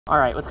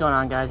Alright, what's going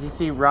on, guys? You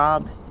see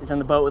Rob is on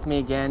the boat with me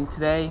again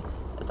today.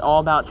 It's all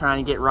about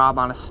trying to get Rob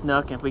on a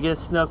snook, and if we get a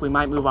snook we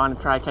might move on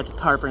and try to catch a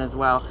tarpon as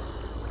well.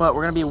 But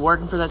we're going to be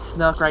working for that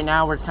snook right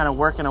now. We're just kind of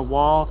working a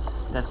wall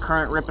that's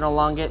current ripping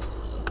along it,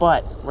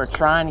 but we're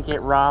trying to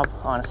get Rob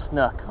on a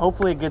snook.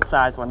 Hopefully a good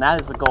sized one. That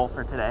is the goal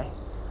for today.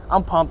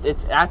 I'm pumped.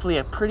 It's actually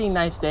a pretty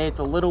nice day. It's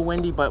a little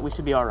windy, but we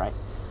should be alright.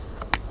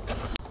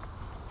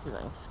 See if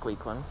I can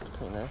squeak one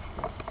between there.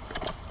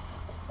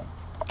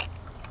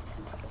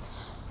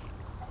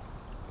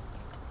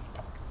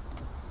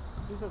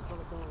 You said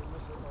something would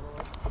miss it, by the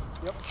way.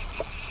 Yep.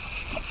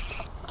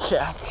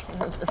 Jack.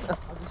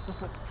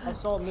 I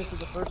saw it miss it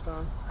the first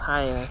time.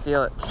 I didn't even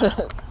feel it.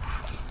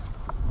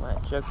 Might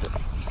have choked it.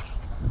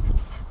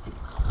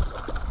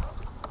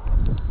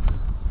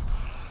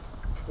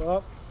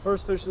 Well,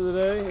 first fish of the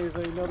day is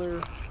another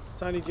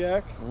tiny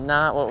jack.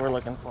 Not what we're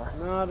looking for.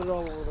 Not at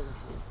all what we're looking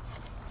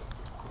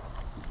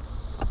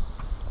for.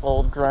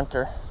 Old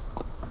grunter.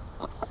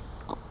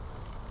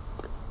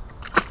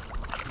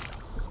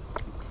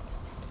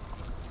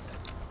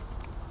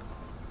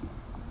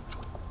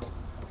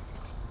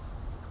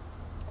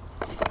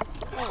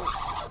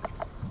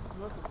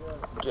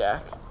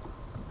 Jack.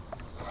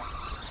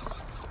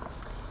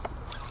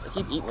 I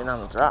keep eating it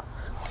on the drop.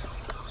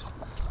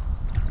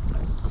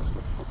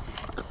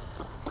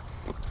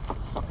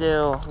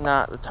 Still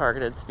not the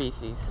targeted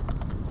species.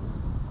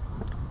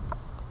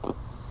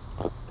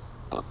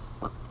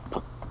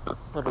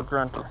 Little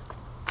grunter.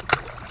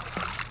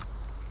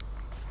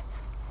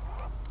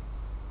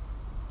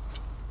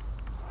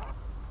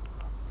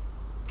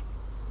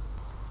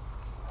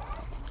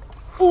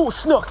 Ooh,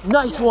 snook!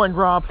 Nice one,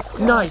 Rob.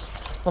 Nice.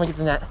 Let me get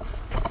the net.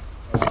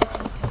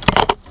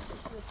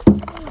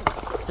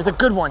 It's a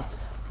good one.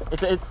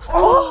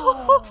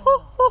 Oh!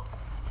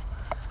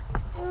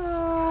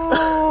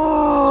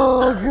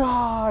 Oh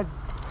God!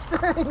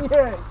 Dang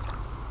it!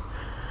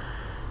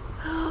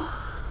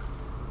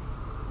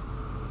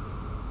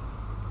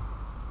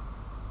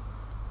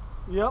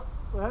 Yep,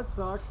 that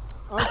sucks.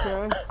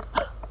 Okay.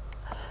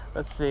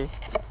 Let's see.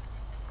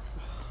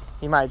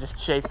 He might have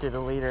just chafed it a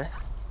leader.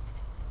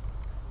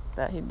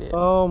 That he did.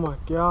 Oh my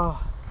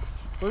God!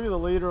 Look at the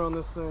leader on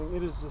this thing.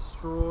 It is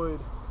destroyed.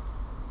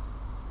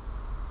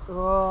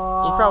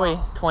 Oh. He's probably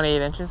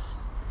 28 inches.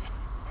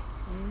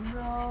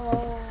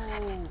 No.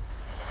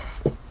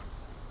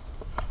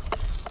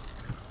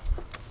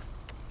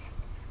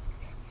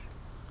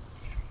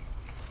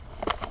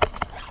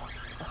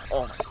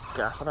 Oh my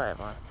gosh, what do I have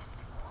on?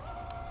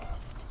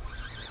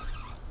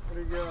 What do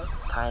you got? It's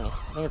tiny.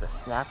 I think it's a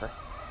snapper.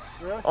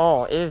 Really?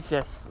 Oh, it is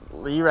just.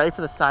 Are you ready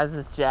for the size of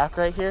this jack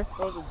right here? That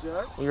was a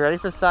jack? Are you ready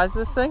for the size of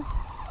this thing?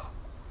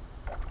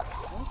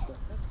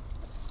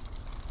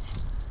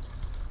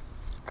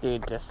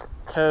 Dude, just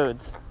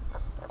toads.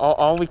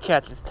 All we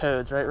catch is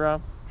toads, right,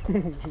 Rob?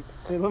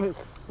 Hey, let me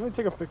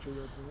take a picture of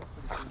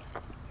that.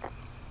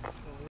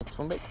 It's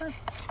swim bait time?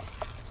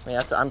 I mean,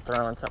 I'm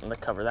throwing something to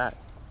cover that.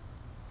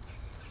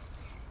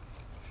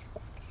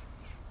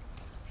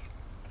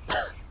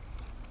 Oh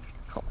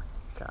my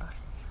gosh.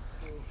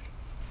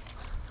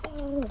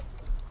 Oh.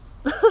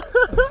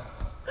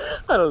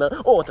 I don't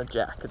know. Oh, it's a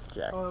jack. It's a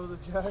jack. Oh, it was a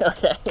jack?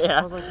 Okay, yeah.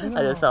 I was like, no.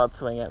 I just saw it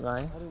swing at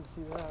mine. I didn't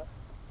see that.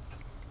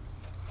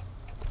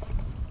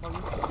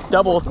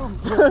 Doubled. You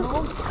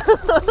got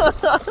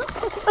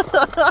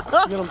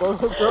them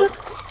both hooked up?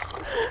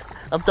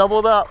 I'm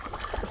doubled up.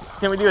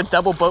 Can we do a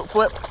double boat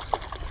flip?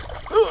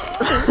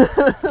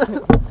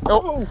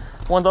 Oh,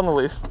 one's on the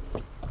loose.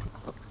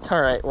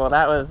 All right, well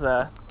that was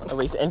at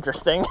least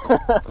interesting.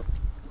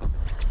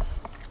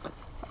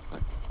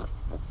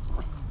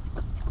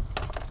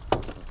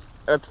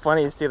 What's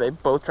funny is, see, they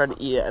both tried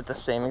to eat it at the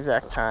same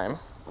exact time.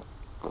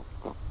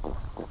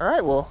 All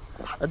right, well,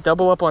 a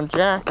double up on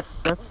jacks.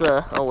 That's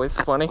always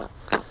funny.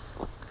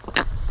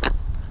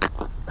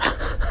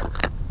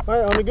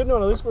 Alright, on a good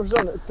note, at least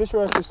fish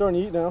are actually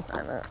starting to eat now.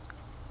 I know.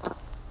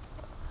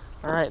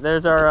 All right,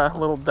 there's our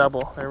little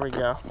double. There we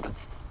go.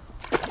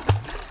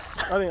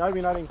 I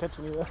didn't catch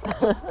any of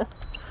that.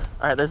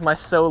 All right, there's my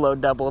solo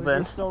double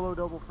then. Solo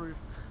double for you.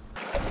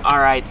 All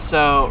right,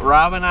 so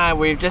Rob and I,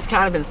 we've just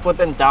kind of been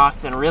flipping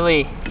docks and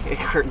really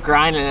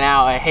grinding it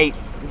out. I hate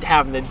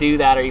having to do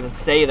that or even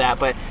say that,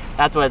 but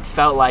that's what it's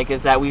felt like,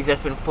 is that we've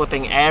just been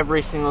flipping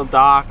every single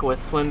dock with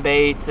swim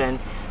baits and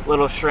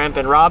little shrimp.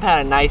 And Rob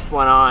had a nice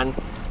one on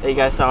that you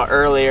guys saw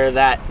earlier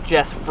that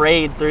just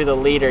frayed through the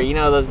leader. You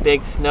know, those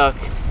big snook,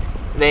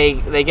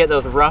 they get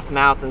those rough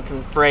mouths and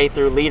can fray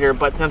through leader,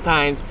 but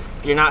sometimes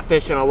if you're not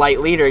fishing a light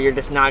leader, you're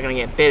just not going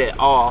to get bit at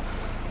all.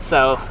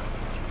 So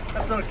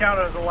that's not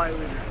counted as a light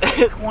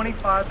leader.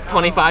 25 pounds.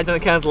 25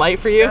 doesn't count as light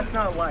for you? That's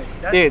not light.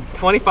 That's, dude,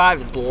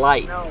 25 is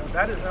light. No,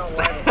 that is not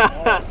light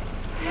at all.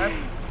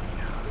 That's...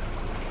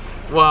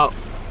 Well,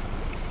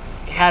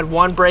 he had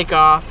one break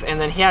off,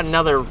 and then he had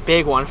another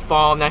big one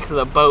fall next to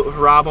the boat.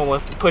 Rob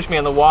almost pushed me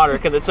in the water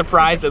because it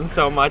surprised him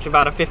so much,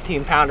 about a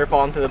 15-pounder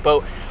falling through the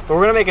boat. But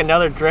we're going to make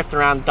another drift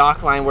around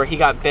dock line where he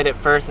got bit at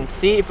first and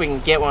see if we can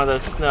get one of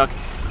those snook.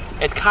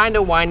 it's kind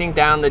of winding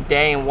down the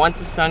day, and once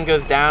the sun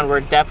goes down, we're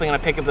definitely going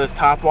to pick up those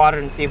top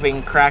waters and see if we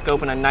can crack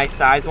open a nice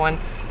size one.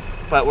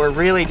 But we're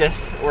really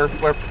just, we're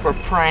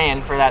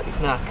praying for that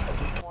snook.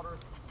 Water,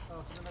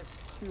 for the next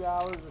 2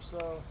 hours or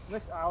so.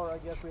 Next hour, I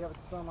guess, we have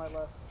sunlight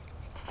left.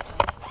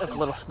 That's a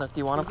little snook. Do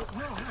you want him?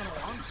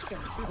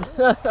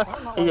 No,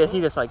 he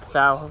just like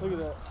foul. Look at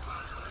that.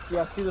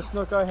 Yeah, see, the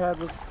snook I had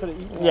could have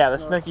eaten that. Yeah, the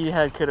snook you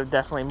had could have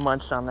definitely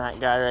munched on that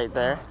guy right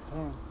there.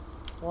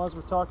 Well, as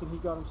we're talking, he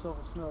got himself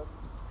a snook.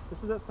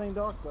 This is that same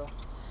dog, though.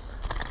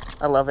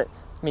 I love it.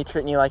 Me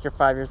treating you like you're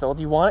 5 years old.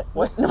 You want it?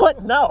 What?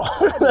 What? No.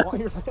 I don't want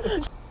your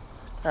fish.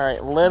 All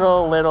right,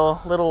 little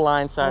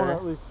line I sider. want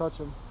to at least touch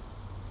him.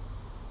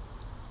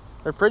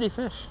 They're pretty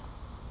fish.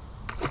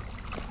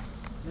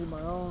 Need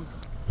my own.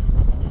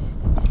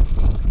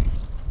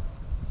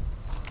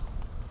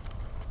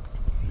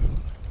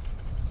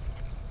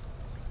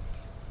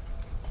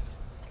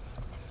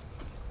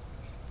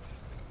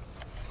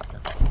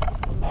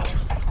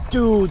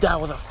 Dude, that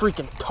was a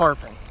freaking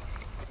tarpon.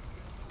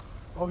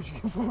 Oh, did you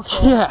get moved?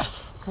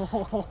 Yes.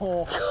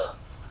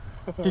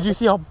 Did you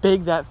see how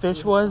big that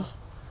fish was?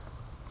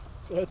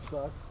 That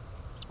sucks.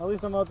 At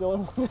least I'm not the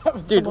only one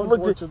having Dude, some look,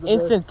 unfortunate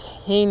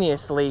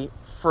instantaneously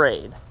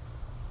frayed.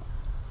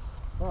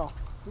 Wow,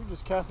 you're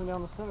just casting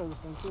down the center of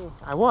this thing too.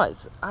 I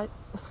was.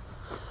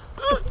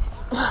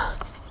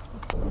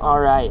 All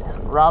right,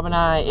 Rob and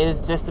I, it is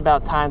just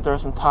about time to throw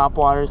some top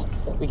waters.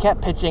 We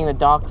kept pitching the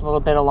docks a little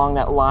bit along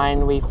that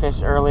line we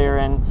fished earlier,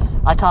 and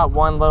I caught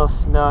one little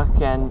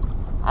snook, and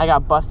I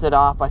got busted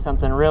off by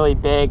something really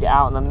big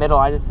out in the middle.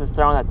 I just was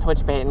throwing that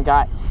twitch bait and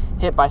got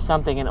hit by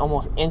something and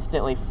almost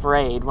instantly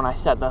frayed when I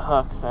set the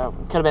hook. So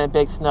it could have been a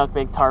big snook,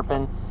 big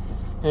tarpon,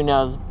 who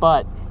knows.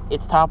 But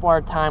it's top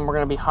water time. We're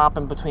gonna be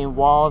hopping between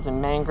walls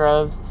and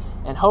mangroves,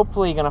 and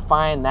hopefully gonna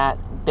find that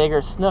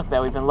bigger snook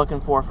that we've been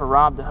looking for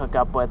Rob to hook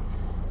up with.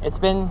 It's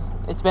been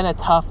a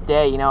tough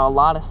day, you know, a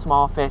lot of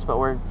small fish, but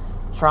we're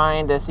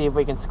trying to see if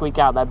we can squeak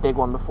out that big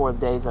one before the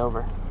day's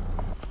over.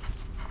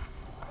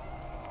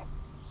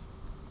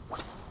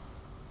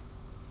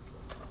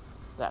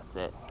 That's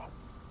it.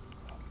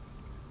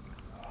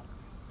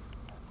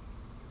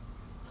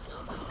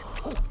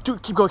 Oh,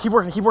 dude, keep going, keep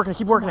working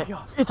it.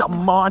 God. It's a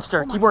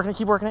monster. Keep working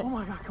it. Oh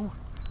my God, come on.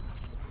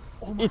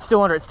 Oh It's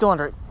still under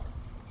it.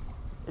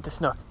 It's a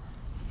snook.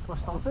 Do I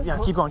stop it? Yeah,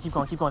 keep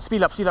going.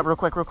 Speed up real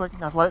quick.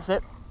 Now let it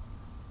sit.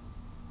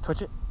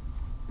 Twitch it.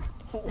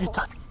 It's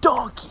a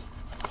donkey.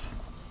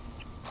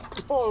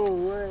 Oh,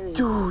 way.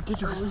 Dude,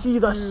 did you see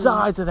the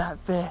size of that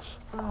fish?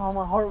 Oh,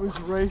 my heart was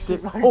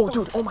racing. Oh,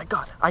 dude, oh my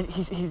God.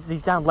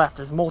 He's down left.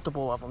 There's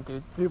multiple of them,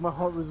 dude. Dude, my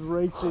heart was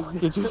racing.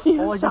 Did you see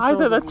the size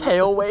of the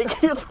tail wake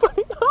he was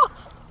putting off?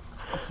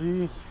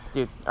 Jeez.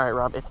 Dude, all right,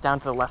 Rob, it's down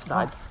to the left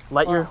side.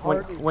 Let your,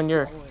 when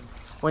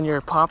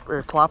your pop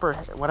or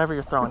plopper, whatever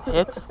you're throwing,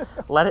 hits,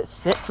 let it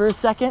sit for a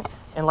second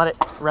and let it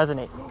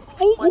resonate.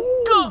 Oh my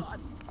God!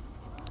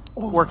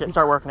 Work it,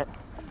 start working it.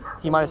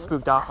 He might have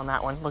spooked off on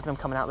that one. Look at him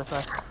coming out this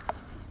way.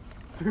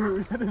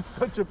 Dude, that is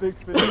such a big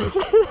fish.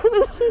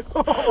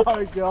 Oh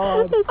my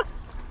God.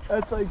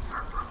 That's like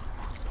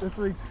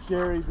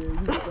scary, dude. You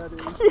know what that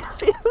is. You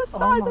see the size Oh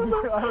my of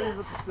God, them? I don't even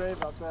know what to say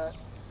about that.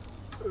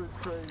 It was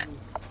crazy.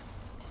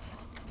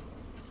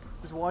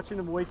 Just watching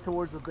him wake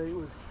towards the bait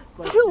was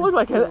like It looked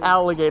like an insane.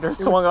 alligator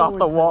swung so off the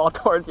intense. wall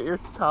towards your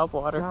top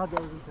water. God,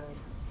 that was intense.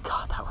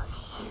 God, that was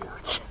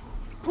huge.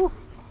 Whew.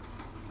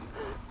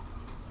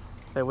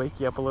 They wake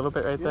you up a little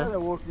bit right Yeah, there. that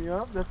woke me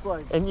up. That's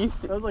like, And you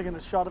see, that was like in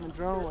a shot of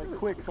adrenaline, like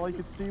quick. So all you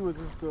could see was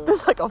just the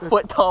it's like a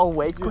foot tall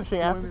wake just pushing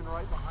after. swimming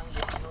right behind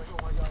us. And you're like, oh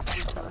my God,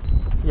 please touch.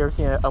 You ever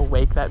seen a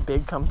wake that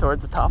big come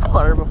towards the top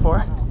water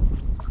before?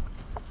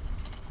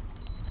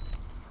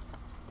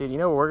 Dude, you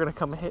know where we're gonna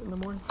come and hit in the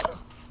morning?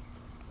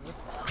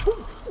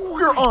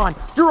 You're on.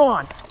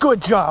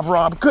 Good job,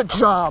 Rob, good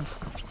job.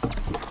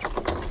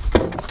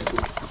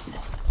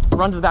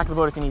 Run to the back of the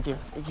boat if you need to.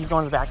 Keep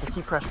going to the back, just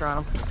keep pressure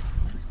on him.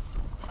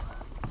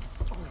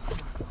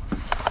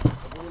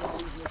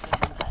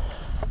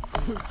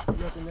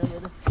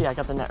 Yeah, I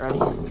got the net ready.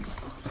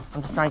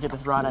 I'm just trying to get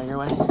this rod out of your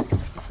way.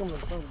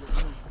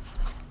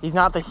 He's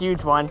not the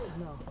huge one.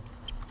 No.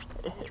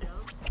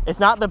 It's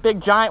not the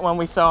big giant one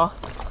we saw.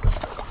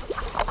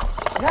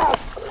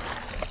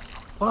 Yes!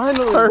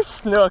 Finally! First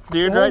snook,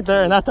 dude, right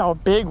there, and that's a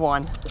big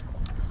one.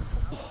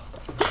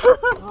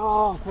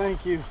 Oh,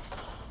 thank you.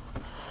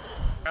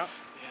 Yeah,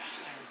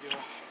 there we go.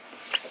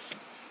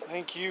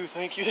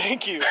 Thank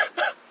you.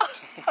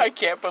 I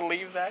can't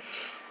believe that.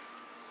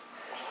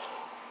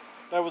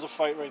 That was a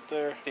fight right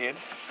there. Dude.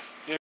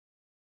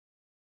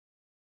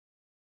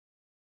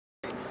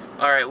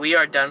 All right, we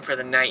are done for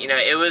the night. You know,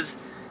 it was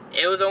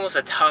almost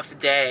a tough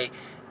day,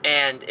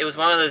 and it was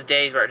one of those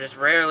days where it just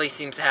rarely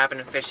seems to happen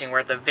in fishing, where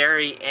at the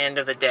very end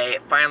of the day,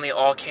 it finally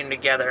all came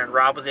together, and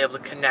Rob was able to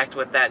connect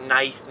with that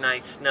nice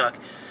snook.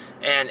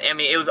 And I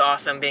mean, it was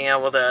awesome being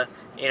able to,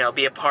 you know,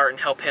 be a part and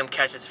help him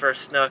catch his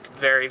first snook.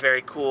 Very,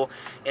 very cool.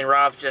 And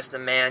Rob's just the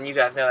man. You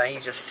guys know that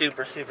he's just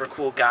super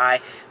cool guy.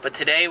 But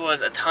today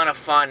was a ton of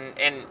fun,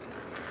 and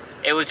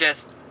it was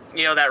just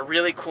you know, that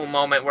really cool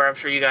moment where I'm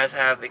sure you guys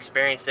have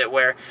experienced it,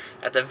 where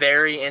at the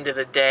very end of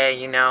the day,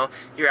 you know,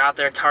 you're out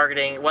there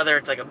targeting, whether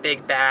it's like a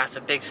big bass,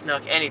 a big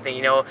snook, anything,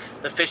 you know,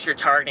 the fish you're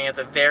targeting at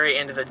the very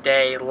end of the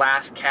day,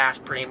 last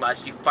cast pretty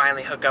much, you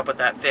finally hook up with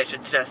that fish.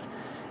 It's just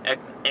an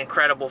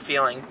incredible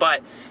feeling.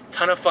 But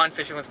ton of fun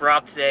fishing with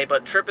Rob today,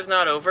 but trip is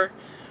not over.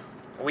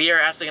 We are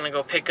actually going to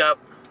go pick up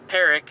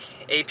Peric,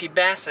 AP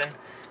Bassin,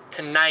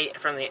 tonight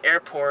from the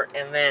airport,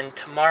 and then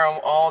tomorrow,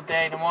 all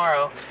day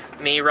tomorrow,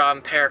 me, Rob,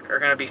 and Peric are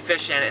going to be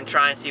fishing and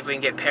try and see if we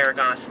can get Peric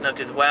on a snook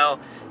as well,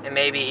 and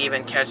maybe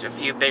even catch a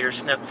few bigger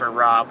snook for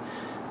Rob.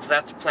 So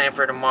that's the plan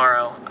for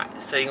tomorrow,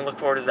 so you can look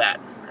forward to that,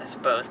 I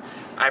suppose.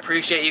 I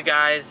appreciate you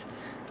guys.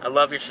 I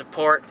love your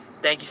support.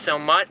 Thank you so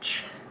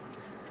much.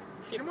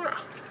 See you tomorrow.